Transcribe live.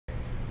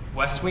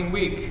West Wing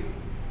Week.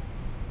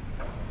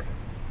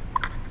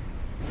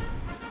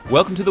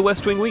 Welcome to the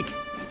West Wing Week,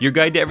 your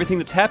guide to everything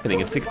that's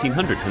happening at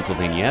 1600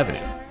 Pennsylvania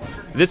Avenue.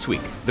 This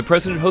week, the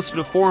president hosted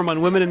a forum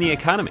on women and the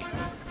economy,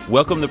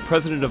 welcomed the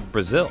president of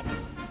Brazil,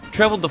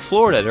 traveled to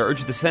Florida to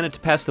urge the Senate to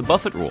pass the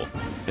Buffett Rule,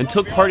 and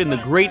took part in the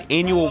great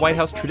annual White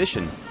House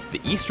tradition, the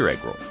Easter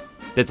egg roll.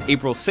 That's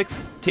April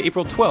 6th to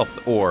April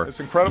 12th, or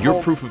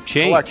your proof of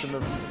change. Collection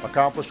of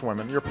accomplished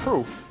women, your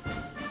proof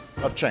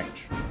of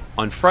change.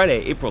 On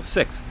Friday, April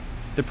 6th,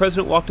 the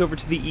president walked over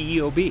to the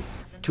EEOB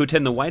to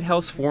attend the White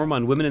House Forum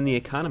on Women and the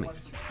Economy.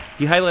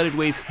 He highlighted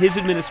ways his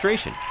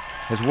administration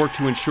has worked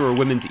to ensure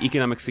women's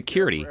economic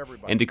security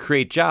and to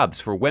create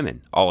jobs for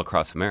women all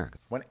across America.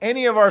 When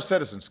any of our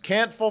citizens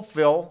can't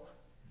fulfill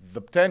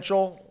the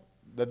potential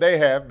that they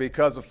have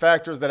because of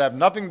factors that have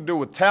nothing to do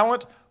with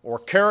talent or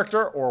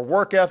character or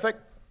work ethic,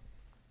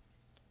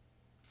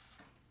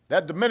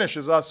 that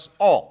diminishes us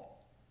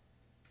all.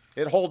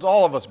 It holds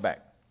all of us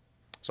back.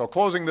 So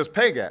closing this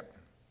pay gap,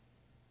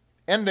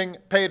 ending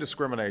pay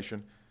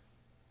discrimination,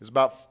 is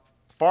about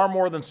far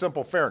more than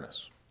simple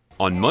fairness.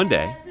 On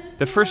Monday,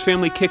 the First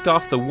Family kicked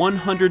off the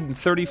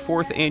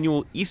 134th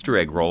annual Easter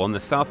egg roll on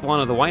the South Lawn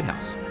of the White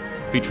House,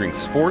 featuring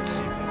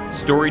sports,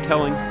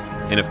 storytelling,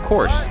 and of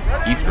course,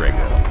 Easter egg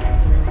roll.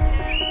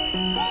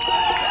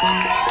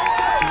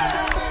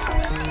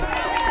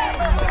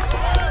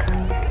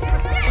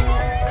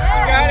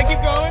 Gotta keep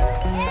going.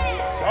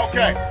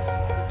 Okay,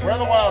 where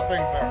the wild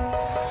things are.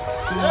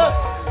 Yes,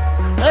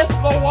 that's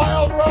the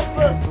wild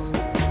roughness.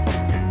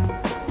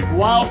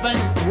 Wild things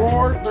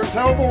roar their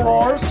terrible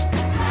roars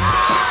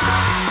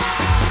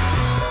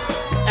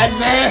and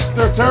gnash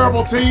their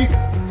terrible teeth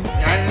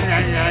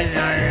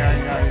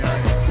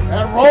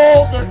and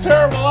roll their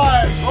terrible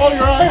eyes. Roll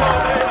your eyes.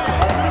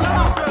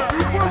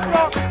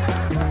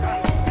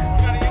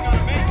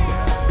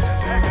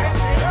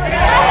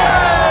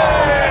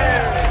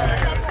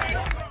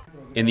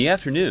 In the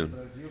afternoon,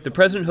 the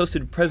president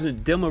hosted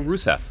President Dilma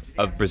Rousseff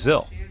of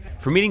Brazil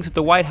for meetings at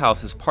the White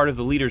House as part of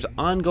the leaders'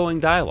 ongoing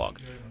dialogue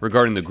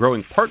regarding the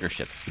growing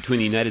partnership between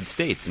the United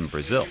States and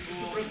Brazil.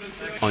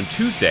 On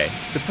Tuesday,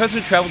 the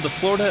president traveled to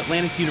Florida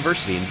Atlantic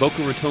University in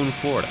Boca Raton,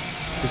 Florida,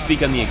 to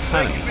speak on the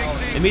economy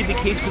and made the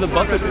case for the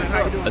Buffett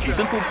Rule, a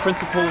simple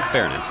principle of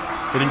fairness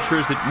that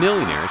ensures that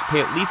millionaires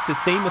pay at least the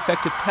same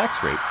effective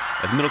tax rate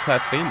as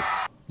middle-class families.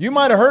 You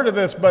might have heard of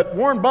this, but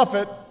Warren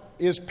Buffett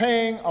is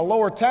paying a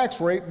lower tax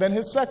rate than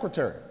his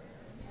secretary.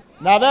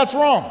 Now that's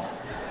wrong.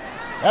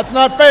 That's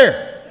not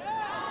fair.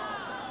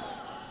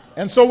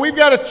 And so we've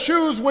got to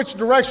choose which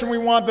direction we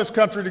want this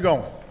country to go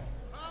in.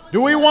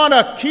 Do we want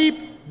to keep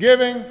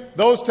giving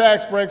those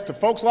tax breaks to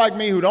folks like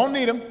me who don't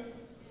need them,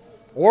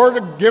 or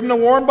to give them to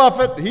Warren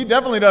Buffett? He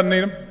definitely doesn't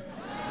need them.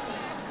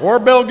 Or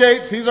Bill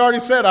Gates, he's already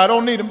said, I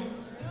don't need them.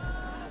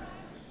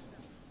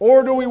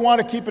 Or do we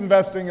want to keep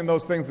investing in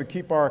those things that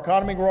keep our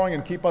economy growing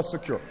and keep us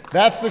secure?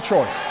 That's the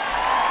choice.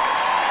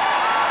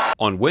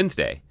 On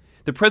Wednesday,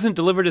 the president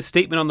delivered a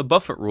statement on the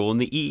Buffett Rule in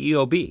the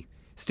EEOB,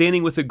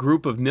 standing with a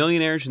group of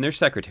millionaires and their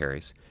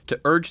secretaries to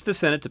urge the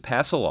Senate to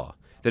pass a law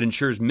that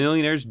ensures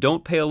millionaires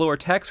don't pay a lower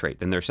tax rate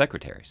than their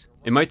secretaries.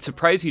 It might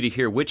surprise you to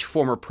hear which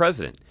former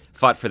president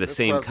fought for the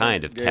same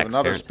kind of tax fairness.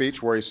 Another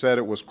speech where he said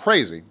it was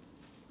crazy,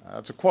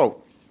 that's a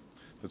quote,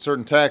 that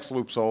certain tax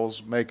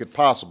loopholes make it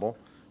possible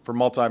for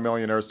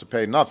multimillionaires to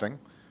pay nothing,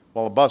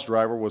 while a bus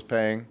driver was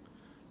paying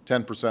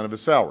 10% of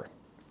his salary.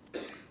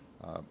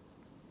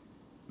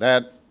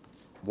 That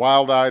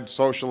wild-eyed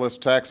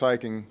socialist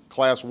tax-hiking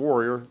class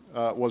warrior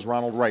was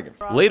Ronald Reagan.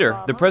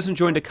 Later, the president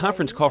joined a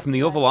conference call from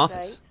the Oval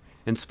Office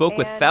and spoke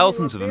with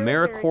thousands of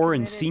AmeriCorps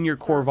and Senior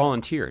Corps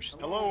volunteers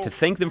to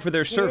thank them for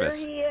their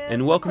service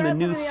and welcome the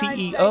new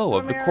CEO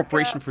of the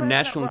Corporation for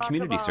National and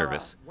Community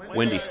Service,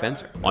 Wendy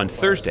Spencer. On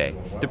Thursday,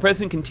 the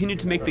president continued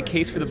to make the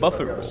case for the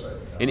Buffett Rule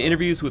in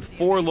interviews with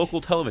 4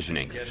 local television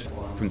anchors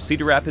from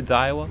Cedar Rapids,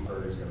 Iowa,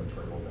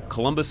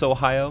 Columbus,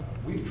 Ohio,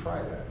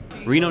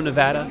 Reno,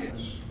 Nevada,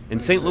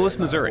 and St. Louis,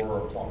 Missouri,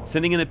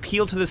 sending an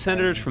appeal to the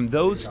senators from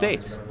those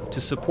states to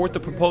support the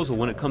proposal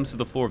when it comes to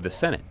the floor of the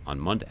Senate on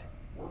Monday.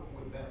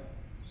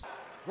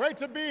 Great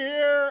to be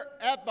here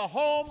at the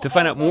home. To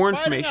find out more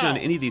information on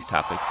any of these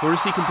topics or to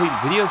see complete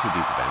videos of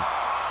these events,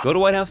 go to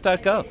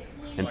whitehouse.gov.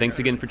 And thanks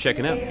again for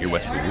checking out your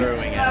West Wing Week.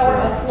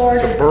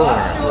 It's a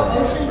Burrowing.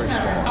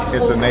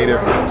 It's a native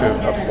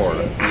of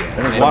Florida.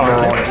 And there's a lot of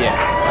them.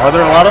 Yes. Are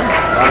there a lot of them?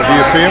 Do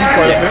you see them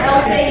quite a bit?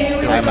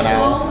 I'm an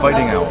owl.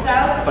 Fighting owls.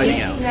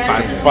 Fighting owls.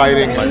 I'm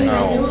fighting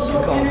owls. Who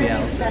calls the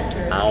owls?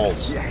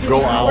 Owls.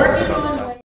 Go owls.